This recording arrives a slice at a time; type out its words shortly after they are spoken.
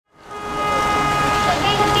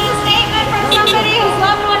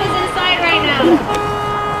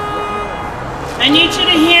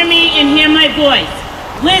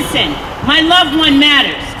Listen, my loved one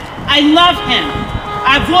matters. I love him.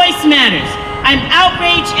 Our voice matters. I'm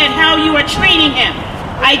outraged at how you are treating him.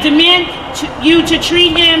 I demand you to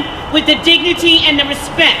treat him with the dignity and the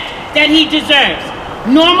respect that he deserves.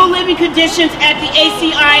 Normal living conditions at the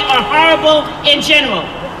ACI are horrible in general.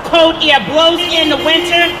 Cold air blows in the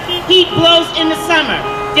winter, heat blows in the summer.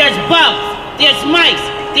 There's bugs, there's mice,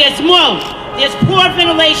 there's mold, there's poor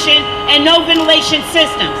ventilation and no ventilation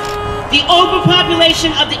systems. The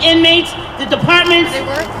overpopulation of the inmates, the department's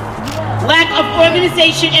lack of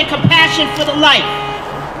organization and compassion for the life.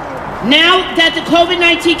 Now that the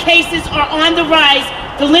COVID-19 cases are on the rise,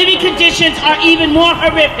 the living conditions are even more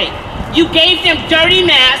horrific. You gave them dirty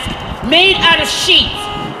masks made out of sheets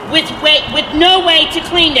with no way to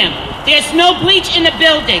clean them. There's no bleach in the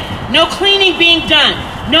building, no cleaning being done,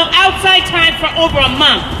 no outside time for over a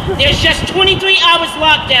month. There's just 23 hours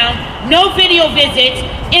lockdown, no video visits.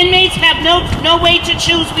 Inmates have no way to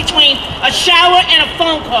choose between a shower and a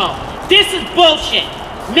phone call. This is bullshit.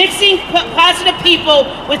 Mixing positive people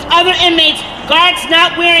with other inmates, guards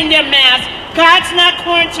not wearing their masks, guards not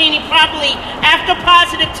quarantining properly after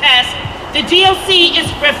positive tests. The DOC is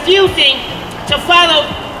refusing to follow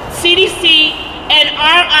CDC and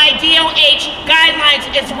RIDOH guidelines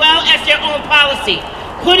as well as their own policy,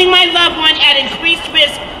 putting my loved one at increased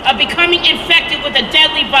risk of becoming infected with a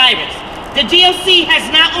deadly virus. The DOC has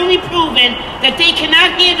not only proven that they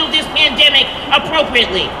cannot handle this pandemic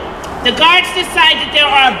appropriately. The guards decide that they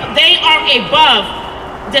are above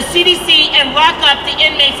the CDC and lock up the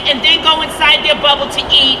inmates and then go inside their bubble to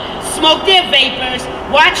eat, smoke their vapors,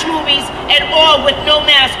 watch movies, and all with no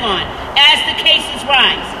mask on, as the cases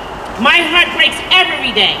rise. My heart breaks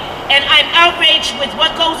every day, and I'm outraged with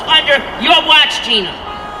what goes under your watch, Gina.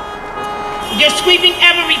 You're sweeping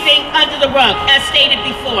everything under the rug, as stated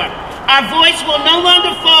before. Our voice will no longer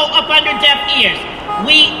fall up under deaf ears.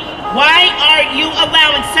 Why are you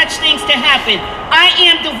allowing such things to happen? I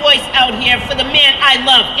am the voice out here for the man I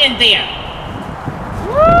love in there.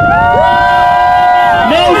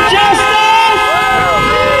 No